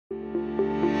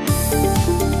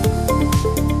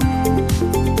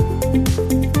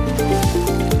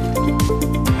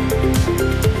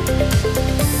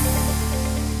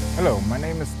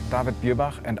David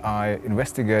Bierbach and I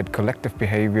investigate collective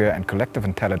behavior and collective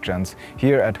intelligence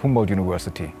here at Humboldt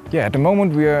University. Yeah, at the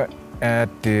moment we are at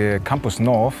the Campus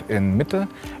North in Mitte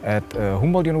at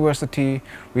Humboldt University.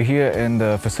 We're here in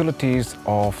the facilities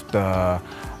of the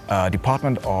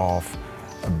Department of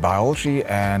Biology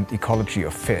and Ecology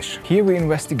of Fish. Here we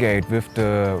investigate with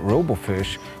the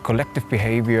ROBOFISH collective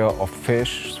behavior of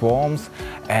fish swarms,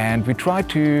 and we try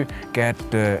to get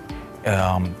the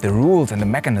rules and the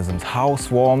mechanisms, how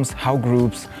swarms, how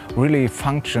groups really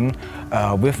function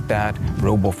with that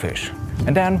ROBOFISH.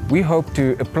 And then we hope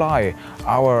to apply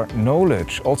our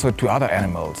knowledge also to other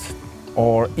animals,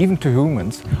 or even to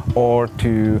humans, or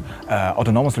to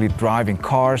autonomously driving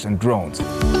cars and drones.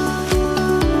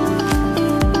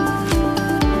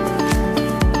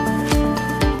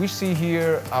 We see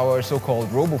here our so-called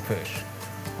ROBOFISH,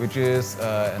 which is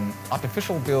an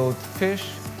artificial built fish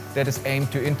that is aimed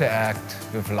to interact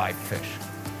with live fish.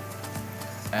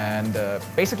 And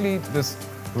basically this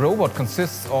robot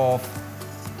consists of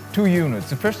two units.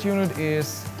 The first unit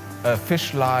is a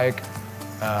fish-like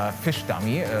fish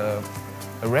dummy, a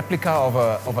replica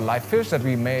of a live fish that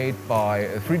we made by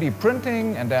 3D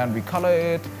printing, and then we color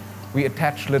it. We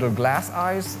attach little glass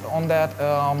eyes on that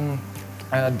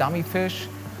dummy fish.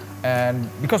 And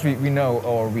because we know,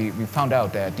 or we found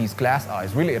out that these glass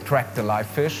eyes really attract the live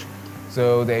fish,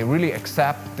 so they really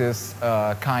accept this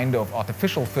kind of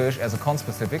artificial fish as a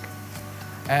conspecific.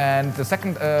 And the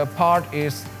second part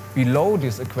is below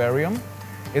this aquarium.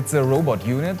 It's a robot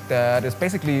unit that is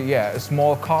basically a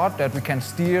small cart that we can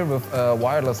steer with a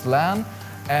wireless LAN.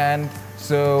 And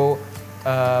so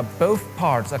both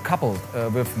parts are coupled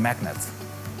with magnets.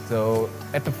 So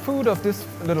at the foot of this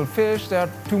little fish there are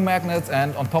two magnets,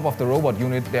 and on top of the robot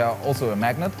unit there are also a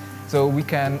magnet. So we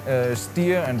can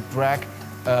steer and drag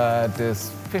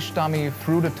this fish dummy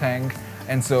through the tank,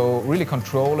 and so really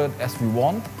control it as we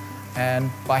want.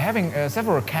 And by having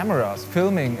several cameras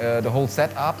filming the whole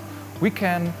setup, we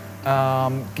can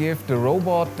give the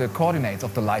robot the coordinates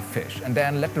of the live fish and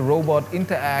then let the robot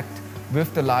interact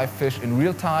with the live fish in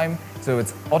real time. So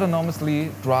it's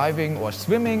autonomously driving or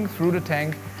swimming through the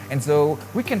tank. And so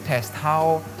we can test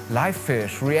how live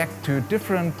fish react to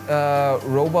different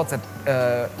robots that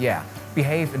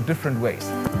behave in different ways.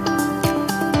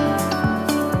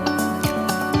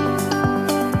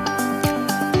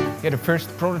 The first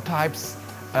prototypes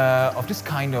of this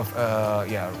kind of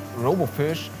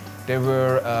ROBOFISH, they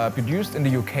were produced in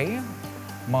the UK.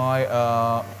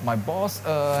 My boss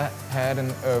had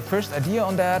a first idea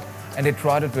on that, and they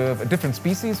tried it with a different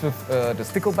species, with the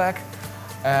stickleback.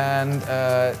 And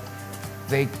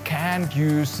they can't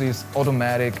use this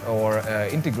automatic or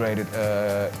integrated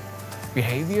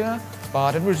behavior,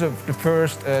 but it was the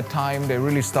first time they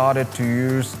really started to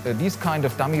use these kind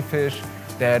of dummy fish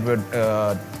that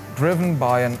were driven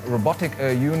by a robotic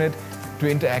unit to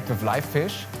interact with live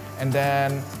fish. And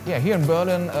then here in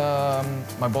Berlin,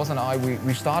 my boss and I,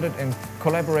 we started in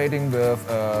collaborating with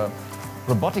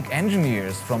robotic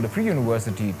engineers from the Free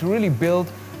University to really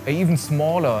build an even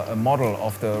smaller model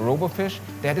of the ROBOFISH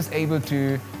that is able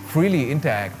to freely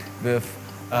interact with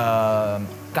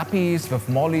guppies, with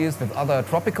mollies, with other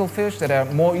tropical fish that are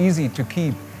more easy to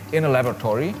keep in a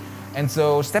laboratory. And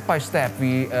so step by step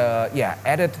we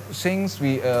added things,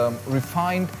 we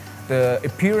refined the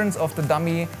appearance of the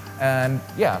dummy. And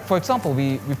for example,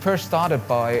 we first started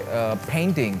by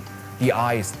painting the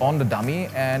eyes on the dummy,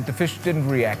 and the fish didn't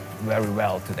react very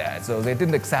well to that. So they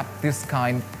didn't accept this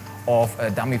kind of a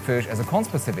dummy fish as a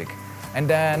conspecific. And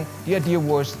then the idea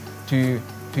was to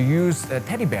use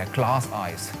teddy bear glass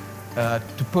eyes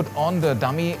to put on the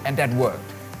dummy, and that worked.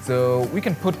 So we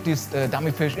can put this dummy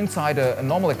fish inside a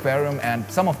normal aquarium, and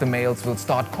some of the males will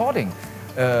start courting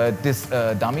this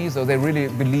dummy, so they really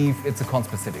believe it's a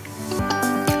conspecific.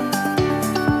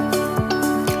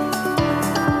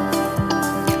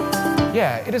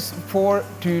 It is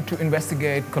to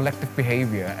investigate collective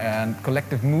behavior and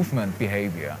collective movement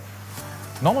behavior.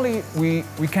 Normally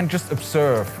we can just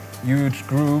observe huge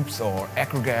groups or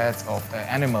aggregates of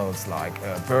animals like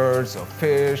birds or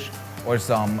fish or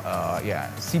some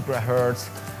zebra herds,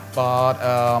 but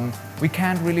we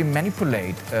can't really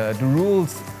manipulate the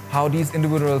rules how these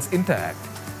individuals interact.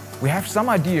 We have some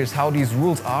ideas how these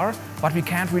rules are, but we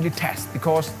can't really test,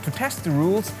 because to test the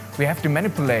rules we have to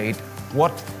manipulate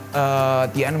what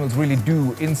the animals really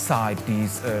do inside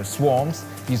these swarms,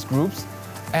 these groups.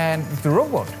 And with the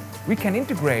robot we can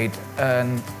integrate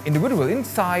an individual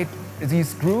inside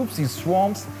these groups, these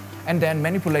swarms, and then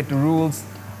manipulate the rules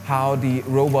how the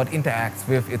robot interacts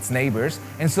with its neighbors.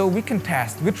 And so we can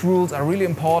test which rules are really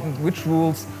important, which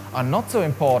rules are not so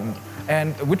important,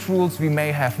 and which rules we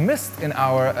may have missed in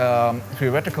our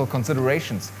theoretical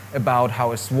considerations about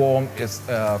how a swarm is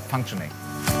functioning.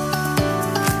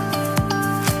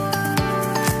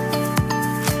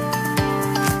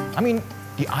 I mean,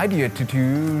 the idea to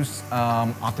use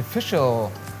artificial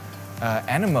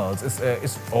animals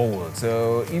is old.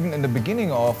 So even in the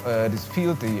beginning of this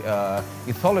field, the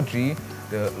ethology,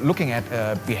 looking at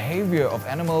behavior of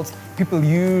animals, people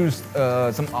used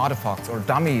some artifacts or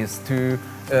dummies to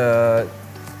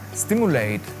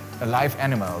stimulate live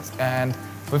animals. And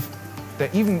with the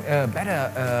even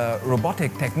better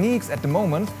robotic techniques at the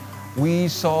moment, we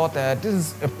saw that this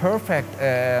is a perfect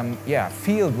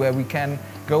field where we can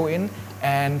go in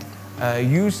and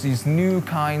use these new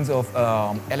kinds of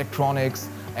electronics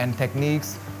and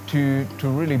techniques to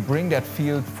really bring that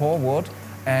field forward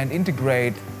and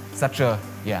integrate such a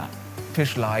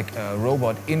fish-like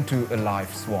robot into a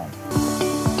live swarm.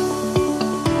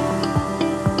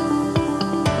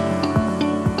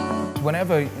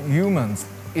 Whenever humans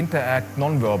interact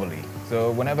non-verbally,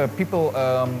 so whenever people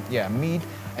meet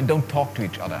and don't talk to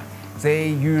each other, they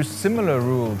use similar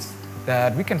rules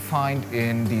that we can find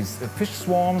in these fish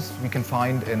swarms, we can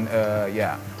find in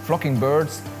flocking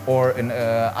birds or in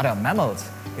other mammals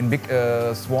in big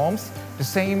swarms.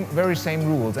 The very same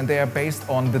rules, and they are based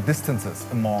on the distances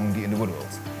among the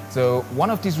individuals. So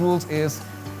one of these rules is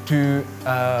to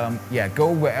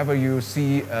go wherever you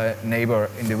see a neighbor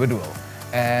individual.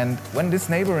 And when this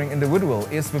neighboring individual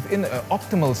is within an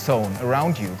optimal zone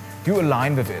around you, you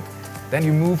align with it. Then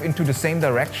you move into the same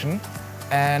direction.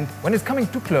 And when it's coming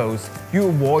too close, you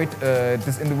avoid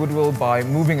this individual by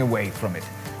moving away from it.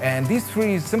 And these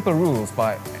three simple rules,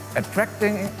 by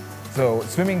attracting, so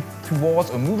swimming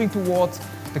towards or moving towards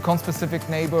the conspecific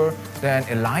neighbor, then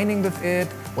aligning with it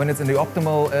when it's in the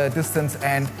optimal distance,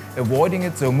 and avoiding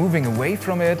it, so moving away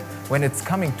from it when it's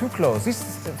coming too close. These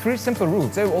three simple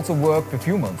rules, they also work with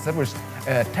humans. That was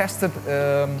tested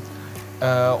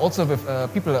also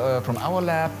with people from our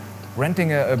lab,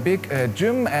 renting a big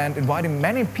gym and inviting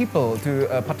many people to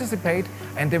participate,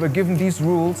 and they were given these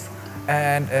rules,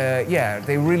 and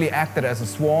they really acted as a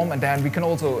swarm. And then we can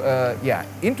also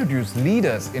introduce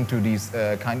leaders into these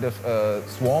kind of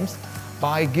swarms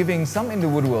by giving some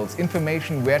individuals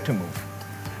information where to move.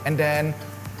 And then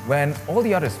when all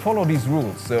the others follow these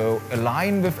rules, so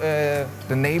align with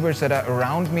the neighbors that are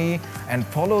around me and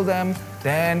follow them,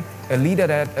 then a leader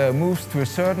that moves to a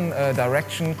certain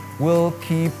direction will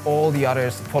keep all the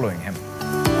others following him.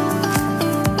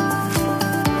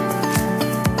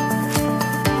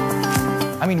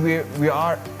 I mean, we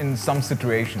are in some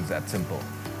situations that simple.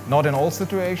 Not in all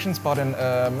situations, but in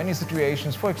many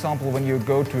situations. For example, when you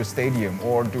go to a stadium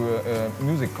or to a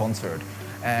music concert,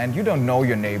 and you don't know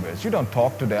your neighbors, you don't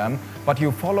talk to them, but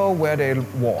you follow where they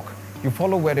walk, you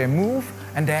follow where they move,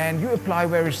 and then you apply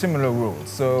very similar rules.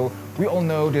 So we all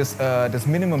know this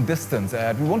minimum distance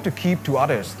that we want to keep to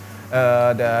others,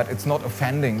 that it's not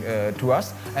offending to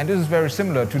us. And this is very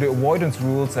similar to the avoidance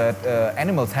rules that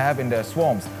animals have in their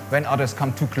swarms when others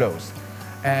come too close.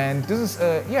 And this is,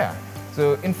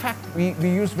 so in fact, we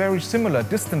use very similar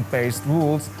distance-based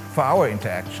rules for our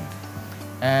interaction.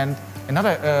 And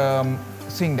another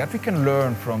thing that we can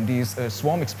learn from these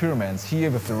swarm experiments here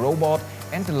with the robot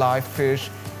and the live fish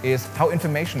is how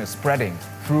information is spreading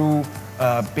through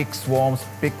big swarms,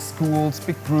 big schools,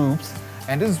 big groups.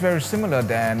 And this is very similar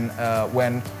than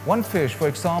when one fish, for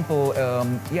example,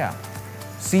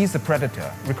 sees a predator,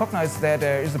 recognizes that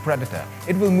there is a predator.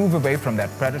 It will move away from that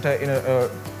predator in a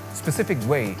specific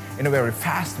way, in a very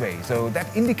fast way. So that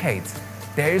indicates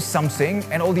there is something,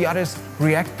 and all the others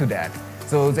react to that.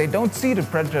 So they don't see the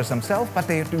predators themselves, but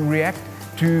they have to react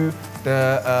to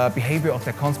the behavior of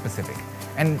their conspecific.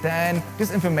 And then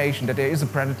this information that there is a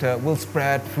predator will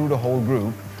spread through the whole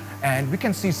group. And we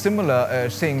can see similar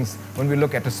things when we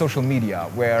look at the social media,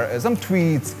 where some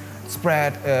tweets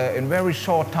spread in very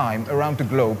short time around the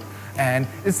globe. And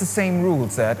it's the same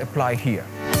rules that apply here.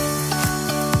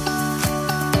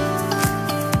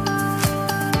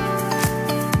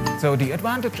 So the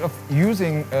advantage of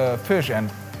using fish and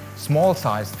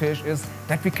small-sized fish is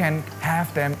that we can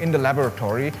have them in the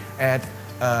laboratory at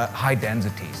high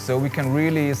densities. So we can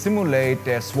really simulate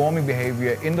their swarming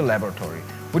behavior in the laboratory,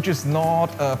 which is not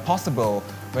possible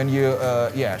when you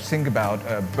think about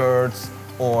birds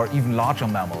or even larger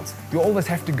mammals. You always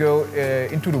have to go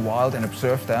into the wild and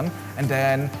observe them, and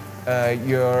then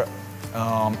your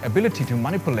ability to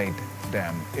manipulate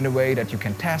them in a way that you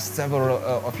can test several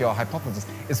of your hypotheses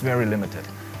is very limited.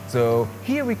 So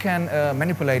here we can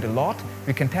manipulate a lot,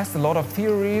 we can test a lot of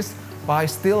theories by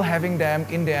still having them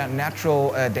in their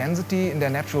natural density, in their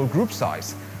natural group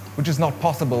size, which is not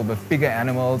possible with bigger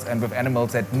animals and with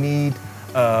animals that need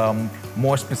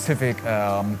more specific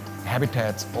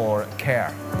habitats or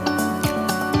care.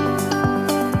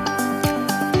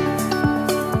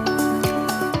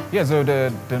 Yeah, so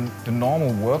the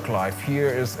normal work life here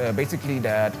is basically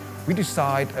that we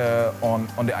decide on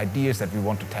the ideas that we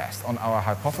want to test, on our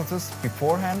hypothesis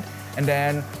beforehand, and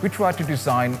then we try to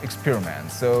design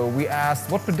experiments. So we ask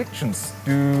what predictions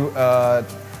do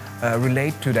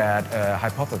relate to that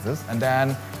hypothesis, and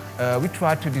then we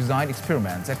try to design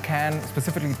experiments that can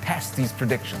specifically test these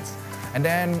predictions. And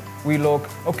then we look,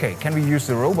 okay, can we use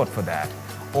the robot for that?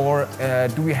 Or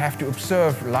do we have to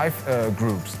observe live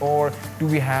groups? Or do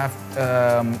we have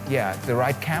the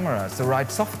right cameras, the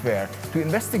right software to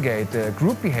investigate the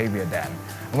group behavior then?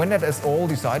 And when that is all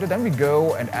decided, then we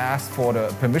go and ask for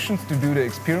the permissions to do the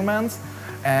experiments,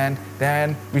 and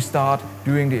then we start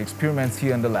doing the experiments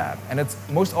here in the lab. And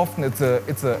most often it's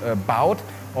a bout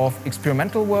of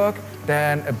experimental work,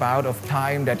 then a bout of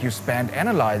time that you spend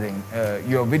analyzing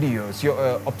your videos, your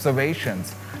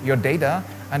observations, your data,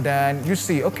 and then you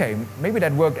see, okay, maybe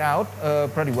that worked out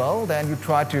pretty well, then you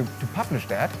try to publish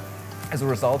that as a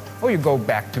result, or you go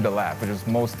back to the lab, which is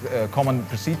most common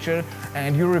procedure,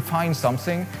 and you refine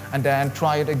something and then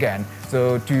try it again.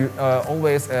 So to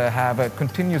always have a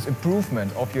continuous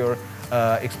improvement of your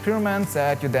experiments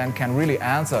that you then can really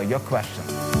answer your questions.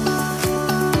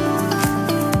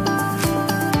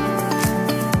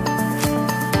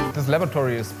 This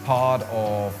laboratory is part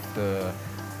of the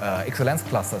Excellence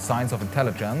Cluster Science of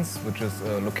Intelligence, which is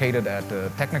located at the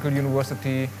Technical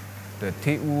University, the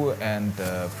TU and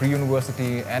the Free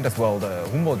University, and as well the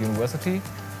Humboldt University.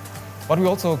 But we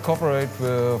also cooperate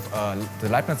with the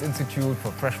Leibniz Institute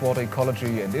for Freshwater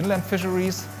Ecology and Inland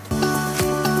Fisheries.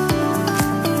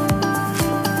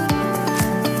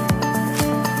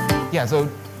 Yeah, so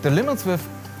the limits with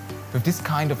this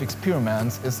kind of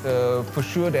experiments is for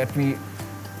sure that we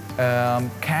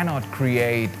cannot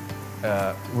create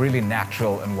a really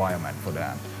natural environment for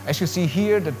that. As you see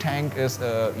here, the tank is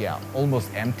almost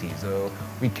empty, so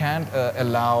we can't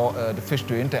allow the fish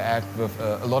to interact with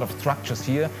a lot of structures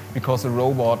here because the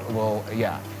robot will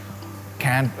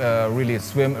can't really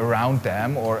swim around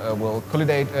them or will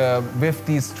collide with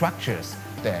these structures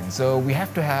then. So we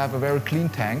have to have a very clean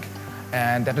tank,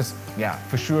 and that is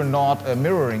for sure not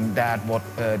mirroring that what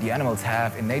the animals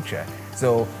have in nature.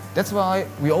 So that's why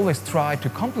we always try to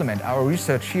complement our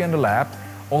research here in the lab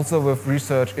also with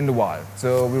research in the wild.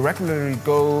 So we regularly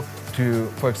go to,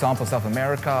 for example, South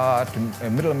America, to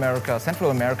Middle America,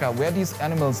 Central America, where these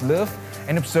animals live,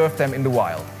 and observe them in the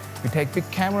wild. We take big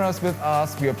cameras with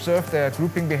us, we observe their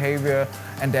grouping behavior,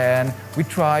 and then we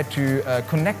try to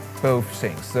connect both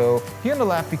things. So here in the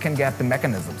lab we can get the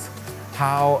mechanisms,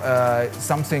 how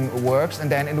something works, and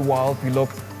then in the wild we look,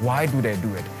 why do they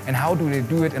do it, and how do they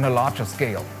do it in a larger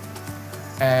scale.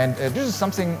 And this is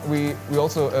something we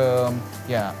also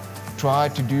try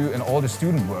to do in all the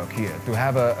student work here, to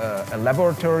have a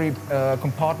laboratory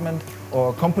compartment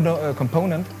or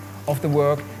component of the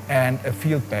work and a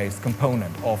field-based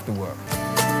component of the work.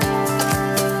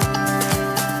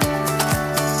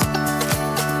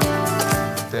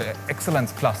 The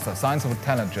Excellence Cluster, Science of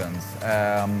Intelligence,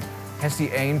 has the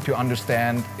aim to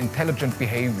understand intelligent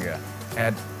behavior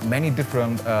at many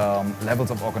different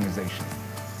levels of organization.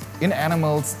 In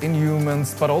animals, in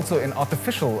humans, but also in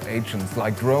artificial agents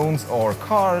like drones or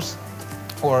cars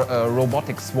or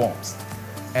robotic swarms.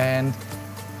 And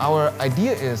our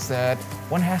idea is that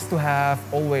one has to have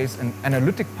always an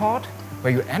analytic part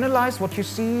where you analyze what you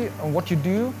see and what you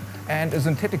do, and a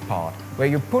synthetic part where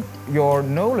you put your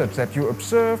knowledge that you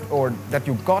observed or that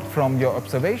you got from your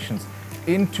observations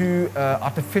into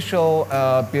artificial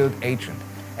built agent.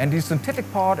 And the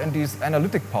synthetic part and this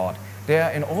analytic part, they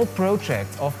are in all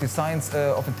projects of the Science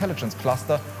of Intelligence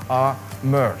cluster are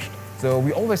merged. So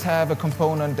we always have a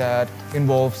component that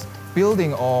involves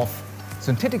building of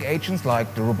synthetic agents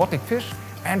like the robotic fish,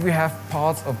 and we have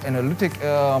parts of analytic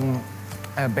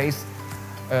base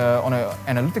on an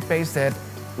analytic base that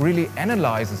really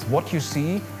analyzes what you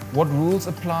see, what rules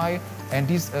apply, and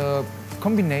this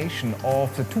combination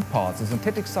of the two parts, the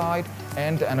synthetic side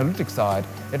and the analytic side,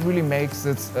 that really makes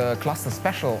this cluster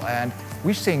special. And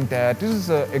we think that this is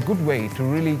a good way to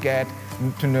really get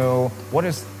to know what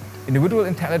is individual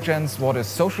intelligence, what is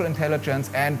social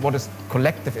intelligence, and what is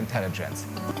collective intelligence.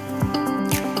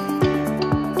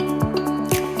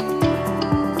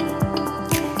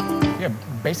 Yeah,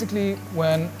 basically,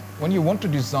 when you want to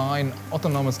design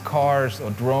autonomous cars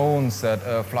or drones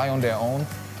that fly on their own,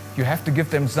 you have to give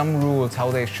them some rules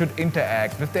how they should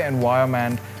interact with their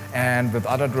environment and with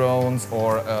other drones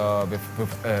or with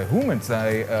humans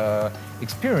they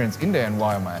experience in their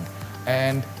environment.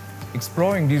 And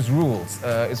exploring these rules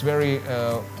is very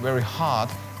hard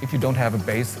if you don't have a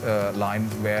baseline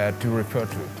where to refer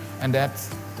to. And that's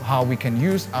how we can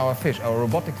use our fish, our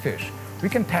robotic fish. We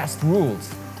can test rules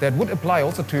that would apply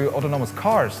also to autonomous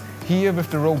cars here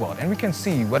with the robot. And we can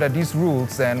see whether these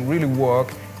rules then really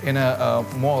work in a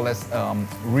more or less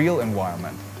real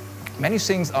environment. Many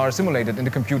things are simulated in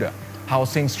the computer, how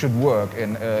things should work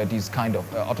in these kind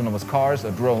of autonomous cars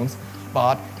or drones.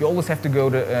 But you always have to go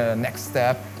the next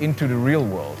step into the real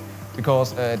world,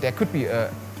 because there could be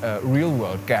a real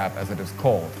world gap, as it is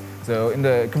called. So in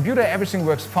the computer everything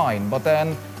works fine, but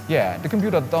then the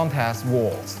computer don't has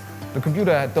walls. The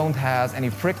computer don't has any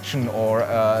friction or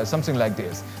something like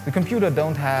this. The computer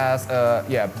don't has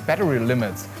battery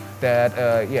limits that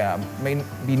may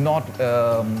be not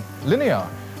linear.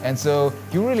 And so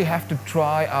you really have to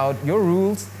try out your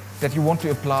rules that you want to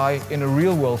apply in a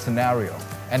real world scenario.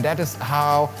 And that is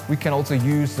how we can also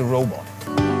use the robot.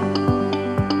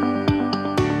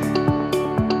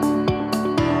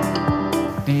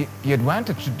 The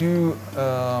advantage to do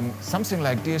something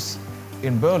like this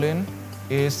in Berlin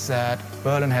is that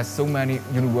Berlin has so many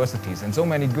universities and so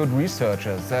many good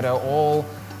researchers that are all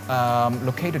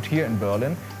located here in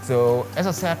Berlin. So as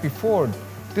I said before,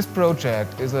 this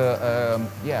project is a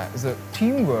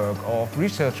teamwork of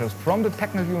researchers from the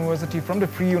Technical University, from the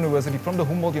Free University, from the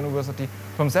Humboldt University,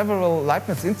 from several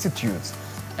Leibniz institutes.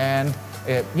 And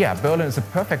Berlin is a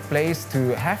perfect place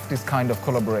to have this kind of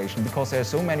collaboration, because there are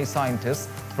so many scientists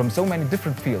from so many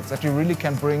different fields that you really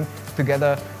can bring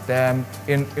together them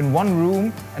in one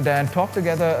room and then talk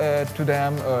together to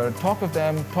them, talk with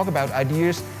them, talk about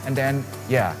ideas, and then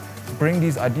bring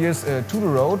these ideas to the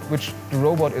road, which the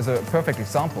robot is a perfect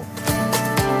example.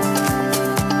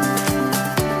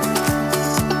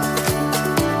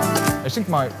 I think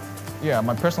my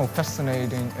personal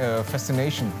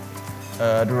fascination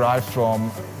derives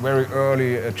from very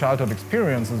early childhood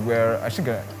experiences where I think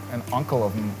an uncle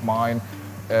of mine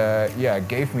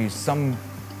gave me some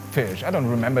fish. I don't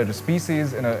remember the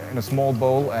species, in a small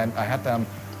bowl, and I had them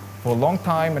for a long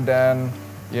time. And then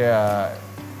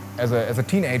as a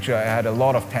teenager I had a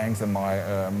lot of tanks in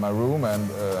my room,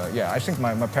 and I think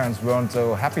my parents weren't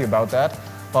so happy about that.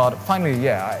 But finally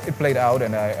it played out,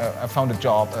 and I found a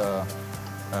job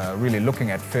really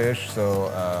looking at fish. So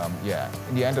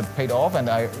in the end it paid off, and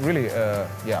I really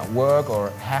work or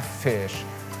have fish.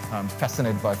 I'm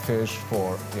fascinated by fish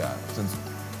for since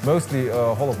mostly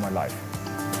whole of my life.